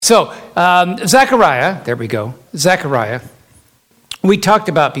So, Zechariah, there we go, Zechariah, we talked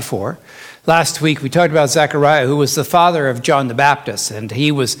about before. Last week we talked about Zechariah, who was the father of John the Baptist, and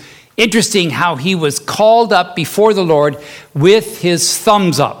he was interesting how he was called up before the Lord with his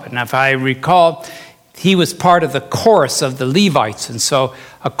thumbs up. And if I recall, he was part of the chorus of the Levites, and so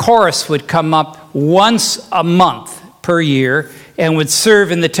a chorus would come up once a month per year and would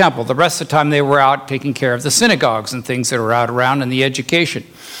serve in the temple. The rest of the time they were out taking care of the synagogues and things that were out around and the education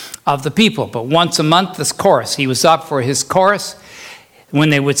of the people. But once a month, this chorus, he was up for his chorus. When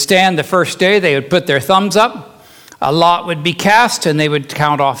they would stand the first day, they would put their thumbs up. A lot would be cast, and they would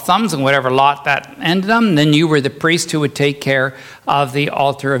count off thumbs, and whatever lot that ended them, then you were the priest who would take care of the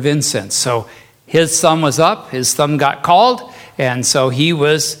altar of incense. So his thumb was up, his thumb got called, and so he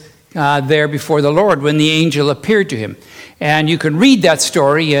was there before the Lord when the angel appeared to him. And you can read that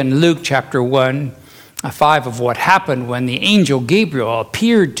story in Luke chapter 1, 5 of what happened when the angel Gabriel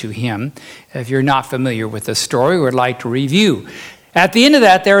appeared to him. If you're not familiar with the story, we would like to review. At the end of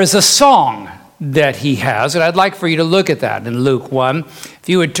that, there is a song that he has, and I'd like for you to look at that in Luke 1. If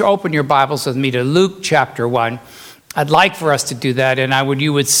you would open your Bibles with me to Luke chapter 1, I'd like for us to do that, and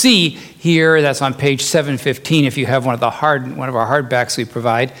you would see here, that's on page 715 if you have one of our hardbacks we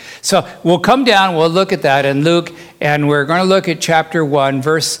provide. So we'll come down, we'll look at that in Luke, and we're going to look at chapter 1,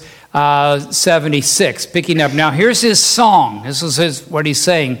 verse 76, picking up. Now here's his song. This is what he's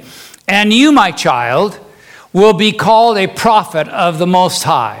saying. And you, my child, will be called a prophet of the Most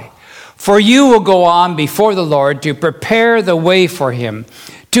High, for you will go on before the Lord to prepare the way for him,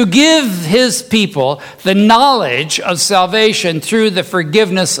 to give his people the knowledge of salvation through the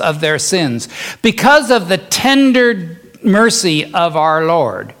forgiveness of their sins, because of the tender mercy of our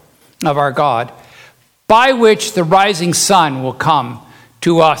Lord, of our God, by which the rising sun will come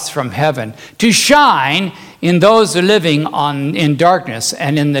to us from heaven, to shine in those who are living in darkness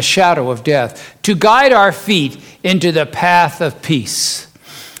and in the shadow of death, to guide our feet into the path of peace.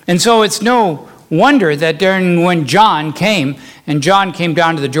 And so it's no wonder that when John came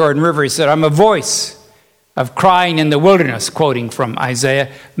down to the Jordan River, he said, I'm a voice of crying in the wilderness, quoting from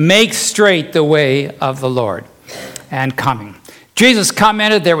Isaiah, make straight the way of the Lord, and coming. Jesus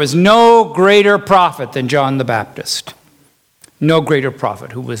commented there was no greater prophet than John the Baptist. No greater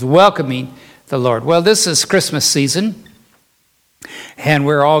prophet who was welcoming the Lord. Well, this is Christmas season, and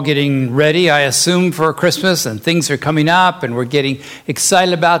we're all getting ready, I assume, for Christmas, and things are coming up, and we're getting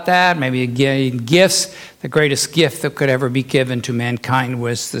excited about that, maybe getting gifts. The greatest gift that could ever be given to mankind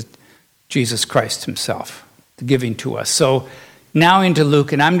was Jesus Christ himself, the giving to us. So now into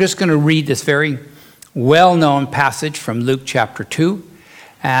Luke, and I'm just going to read this very well-known passage from Luke chapter 2,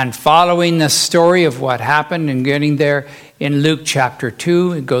 and following the story of what happened and getting there in Luke chapter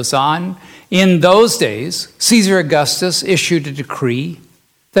 2, it goes on. In those days, Caesar Augustus issued a decree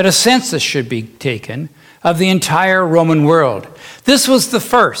that a census should be taken of the entire Roman world. This was the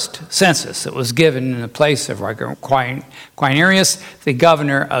first census that was given in the place of Quirinius, the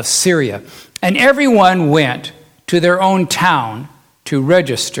governor of Syria. And everyone went to their own town to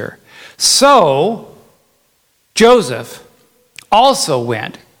register. So Joseph also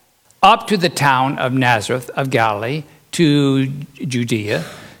went up to the town of Nazareth of Galilee, to Judea,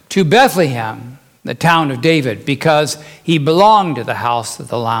 to Bethlehem, the town of David, because he belonged to the house of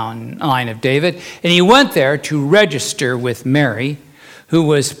the line of David. And he went there to register with Mary, who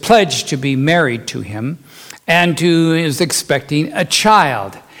was pledged to be married to him, and who is expecting a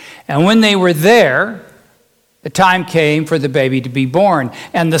child. And when they were there, the time came for the baby to be born.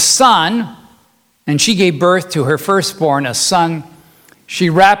 And she gave birth to her firstborn, a son. She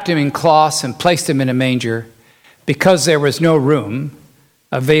wrapped him in cloths and placed him in a manger, because there was no room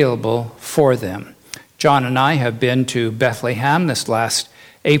available for them. John and I have been to Bethlehem this last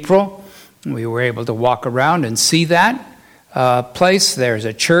April. We were able to walk around and see that place. There's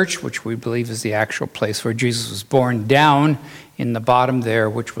a church, which we believe is the actual place where Jesus was born, down in the bottom there,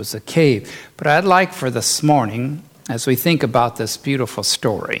 which was a cave. But I'd like for this morning, as we think about this beautiful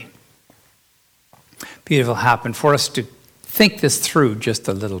story, beautiful happened, for us to think this through just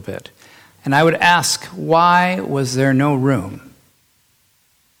a little bit. And I would ask, why was there no room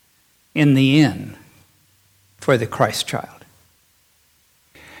in the inn for the Christ child?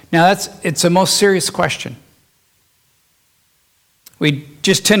 Now it's a most serious question. We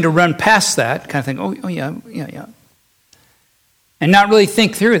just tend to run past that, kind of think, oh yeah. And not really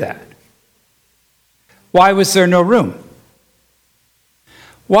think through that. Why was there no room?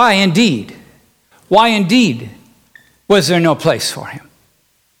 Why indeed was there no place for him?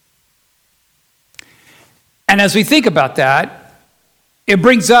 And as we think about that, it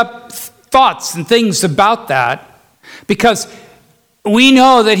brings up thoughts and things about that, because we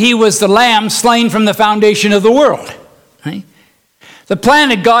know that he was the lamb slain from the foundation of the world. Right? The plan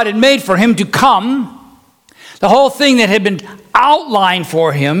that God had made for him to come, the whole thing that had been outlined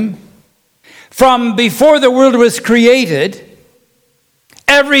for him from before the world was created,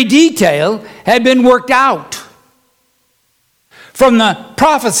 every detail had been worked out from the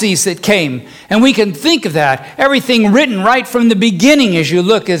prophecies that came. And we can think of that, everything written right from the beginning as you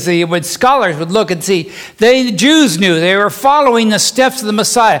look, scholars would look and see. The Jews knew they were following the steps of the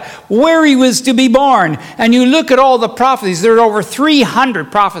Messiah, where he was to be born. And you look at all the prophecies, there are over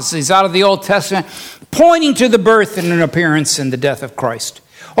 300 prophecies out of the Old Testament pointing to the birth and an appearance and the death of Christ.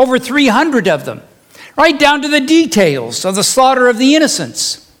 Over 300 of them, right down to the details of the slaughter of the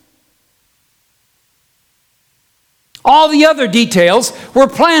innocents. All the other details were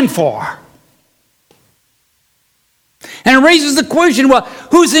planned for. And it raises the question, well,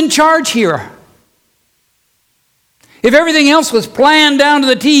 who's in charge here? If everything else was planned down to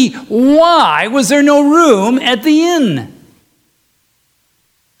the T, why was there no room at the inn?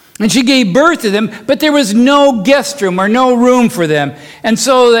 And she gave birth to them, but there was no guest room or no room for them. And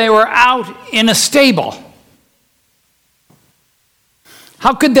so they were out in a stable.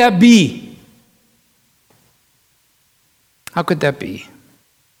 How could that be? How could that be?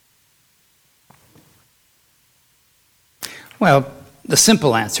 Well, the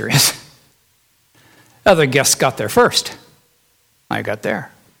simple answer is other guests got there first. I got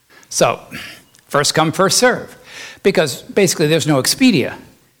there. So, first come, first serve. Because basically there's no Expedia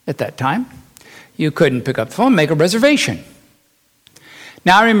at that time. You couldn't pick up the phone, make a reservation.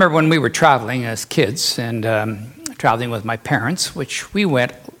 Now, I remember when we were traveling as kids and traveling with my parents, which we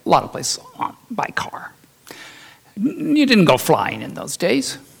went a lot of places by car. You didn't go flying in those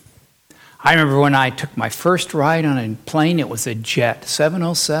days. I remember when I took my first ride on a plane, it was a jet,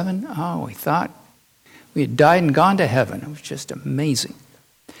 707. Oh, we thought we had died and gone to heaven. It was just amazing.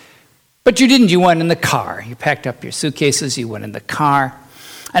 But you didn't. You went in the car. You packed up your suitcases. You went in the car.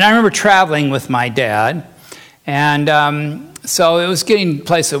 And I remember traveling with my dad. And so it was getting to a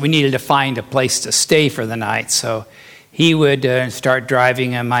place that we needed to find a place to stay for the night. So he would start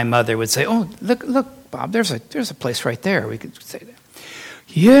driving, and my mother would say, "Oh, look, Bob, there's a place right there. We could stay there."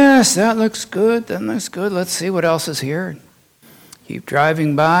 "Yes, that looks good. That looks good. Let's see what else is here." Keep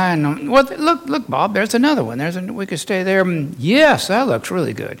driving by, and look, Bob, there's another one. We could stay there. "Yes, that looks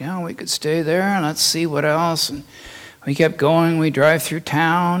really good. Yeah, we could stay there, and let's see what else." And we kept going. We drive through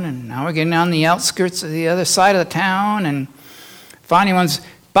town, and now we're getting on the outskirts of the other side of the town, and finally one's,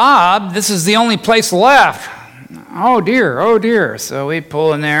 "Bob, this is the only place left." Oh dear. So we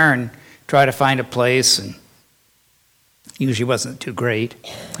pull in there and try to find a place, and usually wasn't too great.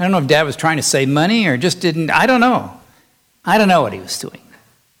 I don't know if Dad was trying to save money or just didn't. I don't know what he was doing.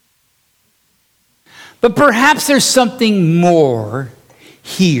 But perhaps there's something more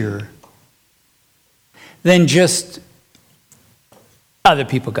here than just other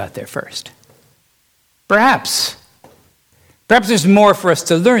people got there first. Perhaps there's more for us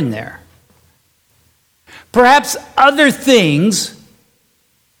to learn there. Perhaps other things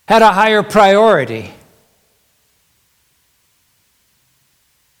had a higher priority.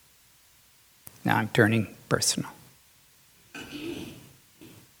 Now I'm turning personal.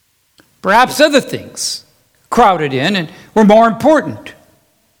 Perhaps other things crowded in and were more important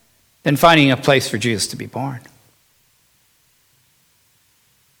than finding a place for Jesus to be born.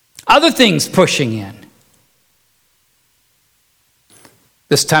 Other things pushing in.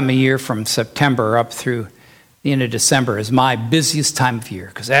 This time of year from September up through the end of December is my busiest time of year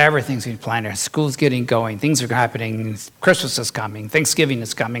because everything's being planned. School's getting going. Things are happening. Christmas is coming. Thanksgiving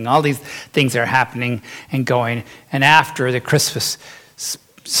is coming. All these things are happening and going. And after the Christmas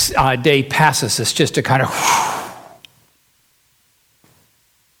day passes, it's just a kind of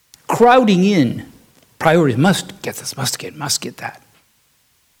crowding in. Priorities. Must get this. Must get that.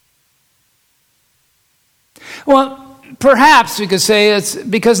 Well, perhaps we could say it's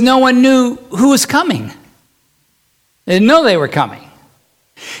because no one knew who was coming. They didn't know they were coming.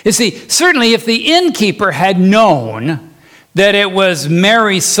 You see, certainly if the innkeeper had known that it was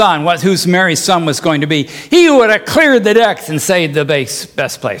Mary's son, whose Mary's son was going to be, he would have cleared the decks and saved the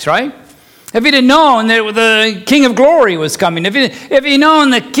best place, right? If he'd have known that the King of Glory was coming, if he'd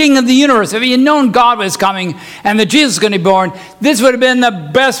known the King of the universe, if he had known God was coming and that Jesus was going to be born, this would have been the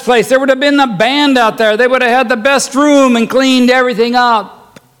best place. There would have been the band out there. They would have had the best room and cleaned everything up.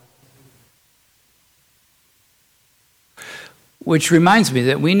 Which reminds me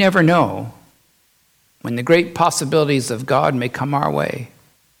that we never know when the great possibilities of God may come our way.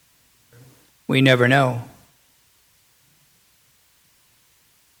 We never know.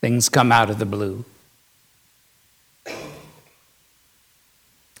 Things come out of the blue.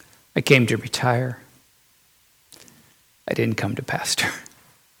 I came to retire. I didn't come to pastor.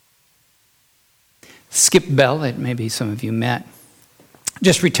 Skip Bell, that maybe some of you met,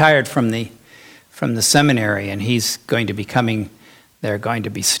 just retired from the seminary, and he's going to be coming. They're going to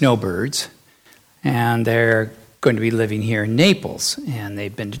be snowbirds, and they're going to be living here in Naples, and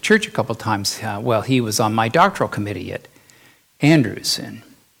they've been to church a couple times. He was on my doctoral committee at Andrews, and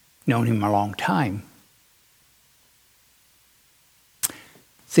known him a long time.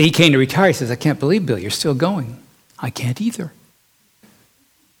 So he came to retire. He says, I can't believe, Bill, you're still going. I can't either.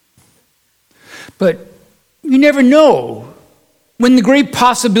 But you never know when the great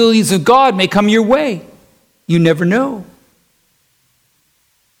possibilities of God may come your way. You never know.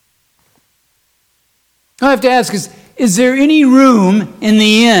 I have to ask, is there any room in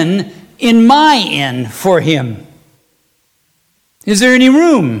the inn, in my inn, for him? Is there any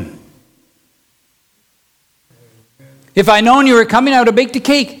room? If I known you were coming, I would have baked a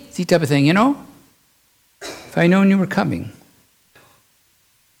cake. See, type of thing, you know? If I known you were coming.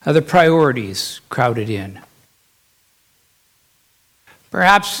 Other priorities crowded in.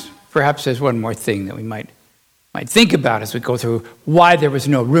 Perhaps there's one more thing that we might think about as we go through why there was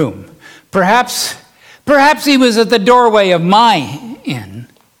no room. Perhaps he was at the doorway of my inn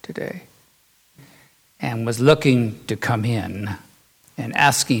today and was looking to come in and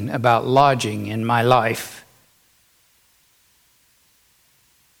asking about lodging in my life.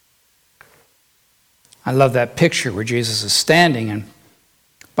 I love that picture where Jesus is standing and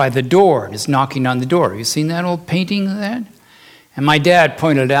by the door and is knocking on the door. Have you seen that old painting of that? And my dad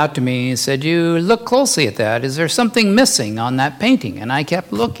pointed it out to me and said, you look closely at that. Is there something missing on that painting? And I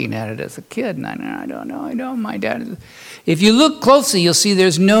kept looking at it as a kid, and I don't know. My dad, if you look closely, you'll see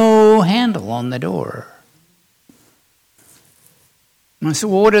there's no handle on the door. And I said,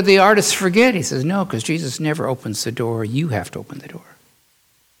 well, what did the artist forget? He says, no, because Jesus never opens the door. You have to open the door.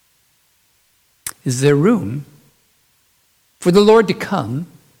 Is there room for the Lord to come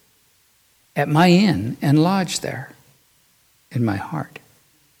at my inn and lodge there in my heart?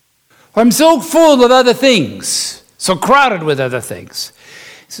 Or I'm so full of other things, so crowded with other things.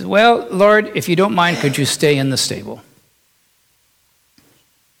 He says, well, Lord, if you don't mind, could you stay in the stable?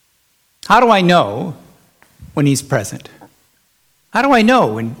 How do I know when he's present? How do I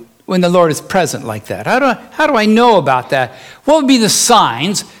know when the Lord is present like that? How do I know about that? What would be the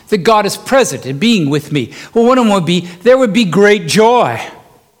signs that God is present and being with me? Well, one of them would be, there would be great joy.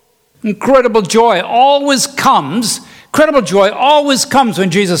 Incredible joy always comes. Incredible joy always comes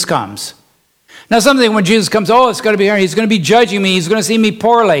when Jesus comes. Now, something when Jesus comes, it's going to be here. He's going to be judging me. He's going to see me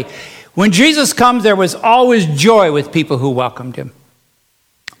poorly. When Jesus comes, there was always joy with people who welcomed him.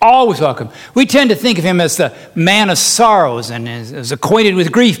 Always welcome. We tend to think of him as the man of sorrows and is acquainted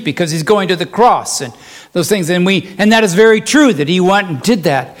with grief because he's going to the cross and those things. And that is very true that he went and did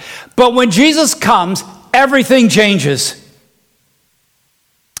that. But when Jesus comes, everything changes.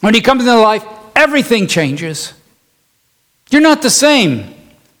 When he comes into life, everything changes. You're not the same.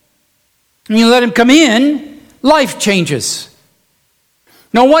 When you let him come in, life changes.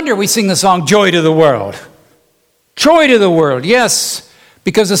 No wonder we sing the song, Joy to the World. Joy to the world, yes,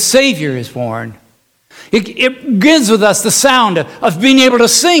 because a Savior is born. It gives with us the sound of being able to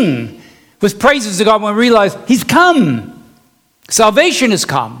sing with praises to God when we realize he's come. Salvation has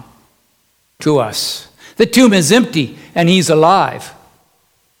come to us. The tomb is empty and he's alive.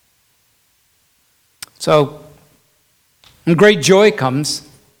 So, when great joy comes,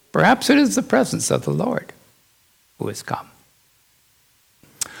 perhaps it is the presence of the Lord who has come.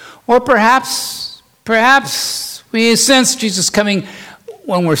 Or perhaps we sense Jesus coming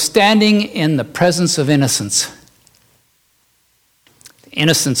when we're standing in the presence of innocence. The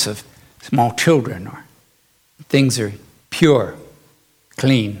innocence of small children, or things are pure,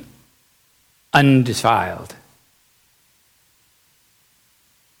 clean, undefiled.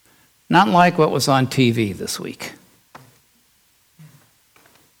 Not like what was on TV this week.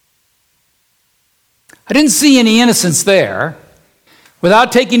 I didn't see any innocence there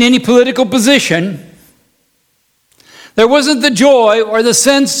without taking any political position. There wasn't the joy or the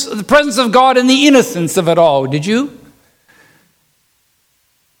sense of the presence of God and the innocence of it all, did you?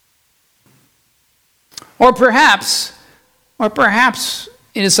 Or perhaps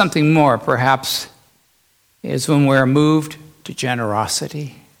it is something more. Perhaps it is when we're moved to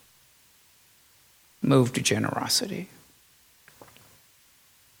generosity. Moved to generosity.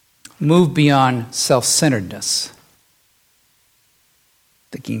 Move beyond self-centeredness,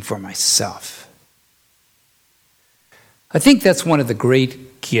 thinking for myself. I think that's one of the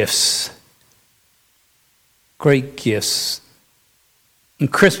great gifts in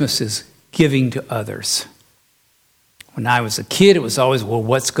Christmas is giving to others. When I was a kid, it was always, well,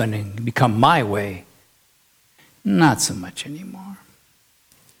 what's going to become my way? Not so much anymore.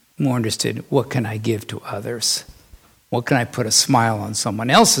 More interested, what can I give to others? What can I put a smile on someone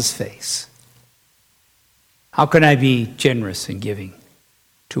else's face? How can I be generous in giving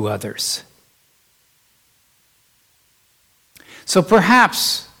to others? So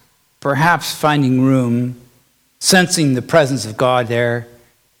perhaps finding room, sensing the presence of God there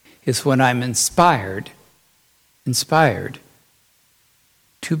is when I'm inspired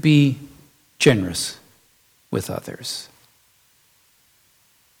to be generous with others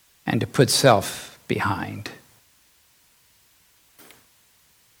and to put self behind.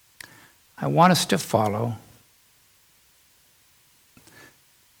 I want us to follow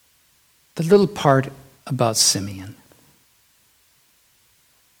the little part about Simeon.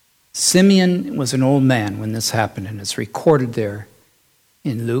 Simeon was an old man when this happened, and it's recorded there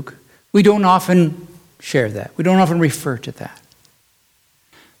in Luke. We don't often share that. We don't often refer to that.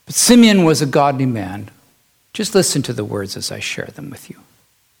 But Simeon was a godly man. Just listen to the words as I share them with you.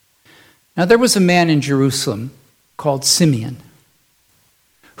 Now there was a man in Jerusalem called Simeon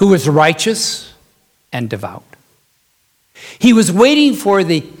who was righteous and devout. He was waiting for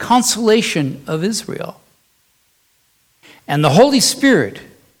the consolation of Israel, and the Holy Spirit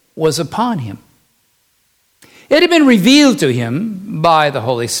was upon him. It had been revealed to him by the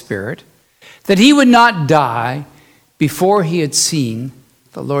Holy Spirit that he would not die before he had seen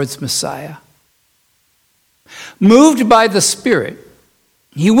the Lord's Messiah. Moved by the Spirit,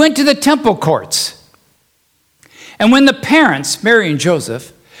 he went to the temple courts. And when the parents, Mary and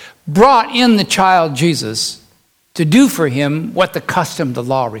Joseph, brought in the child Jesus to do for him what the custom, the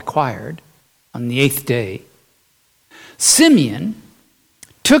law required on the 8th day, Simeon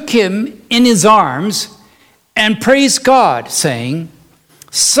took him in his arms and praised God, saying,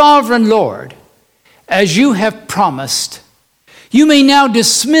 "Sovereign Lord, as you have promised, you may now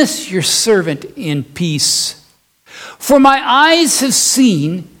dismiss your servant in peace. For my eyes have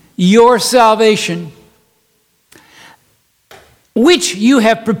seen your salvation, which you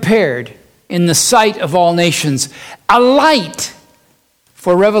have prepared in the sight of all nations, a light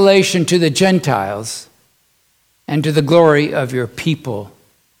for revelation to the Gentiles and to the glory of your people,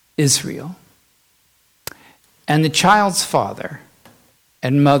 Israel." And the child's father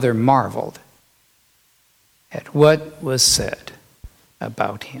and mother marveled at what was said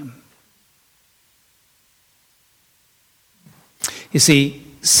about him. You see,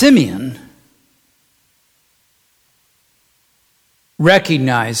 Simeon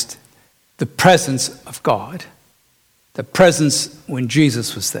recognized the presence of God, the presence when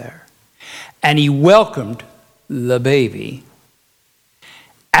Jesus was there. And he welcomed the baby.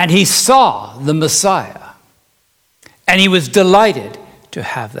 And he saw the Messiah. And he was delighted to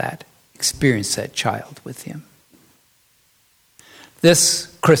have that experience, that child with him. This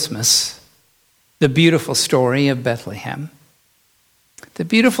Christmas, the beautiful story of Bethlehem, the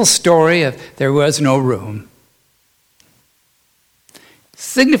beautiful story of there was no room,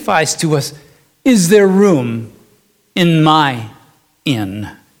 signifies to us, is there room in my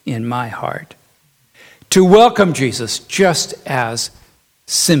heart to welcome Jesus just as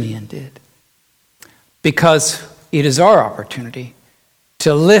Simeon did? Because it is our opportunity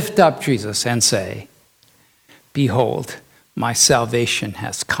to lift up Jesus and say, "Behold, my salvation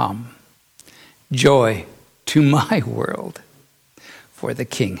has come. Joy to my world, for the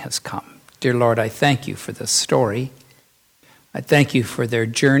King has come." Dear Lord, I thank you for this story. I thank you for their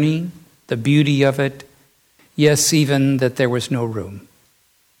journey, the beauty of it. Yes, even that there was no room.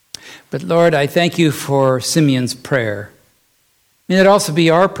 But Lord, I thank you for Simeon's prayer. May it also be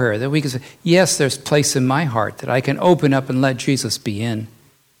our prayer that we can say, yes, there's place in my heart that I can open up and let Jesus be in.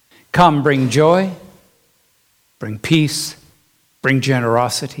 Come, bring joy, bring peace, bring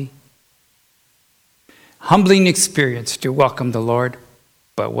generosity. Humbling experience to welcome the Lord,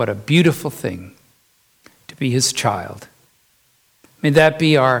 but what a beautiful thing to be his child. May that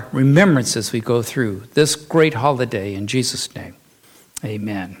be our remembrance as we go through this great holiday in Jesus' name.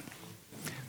 Amen.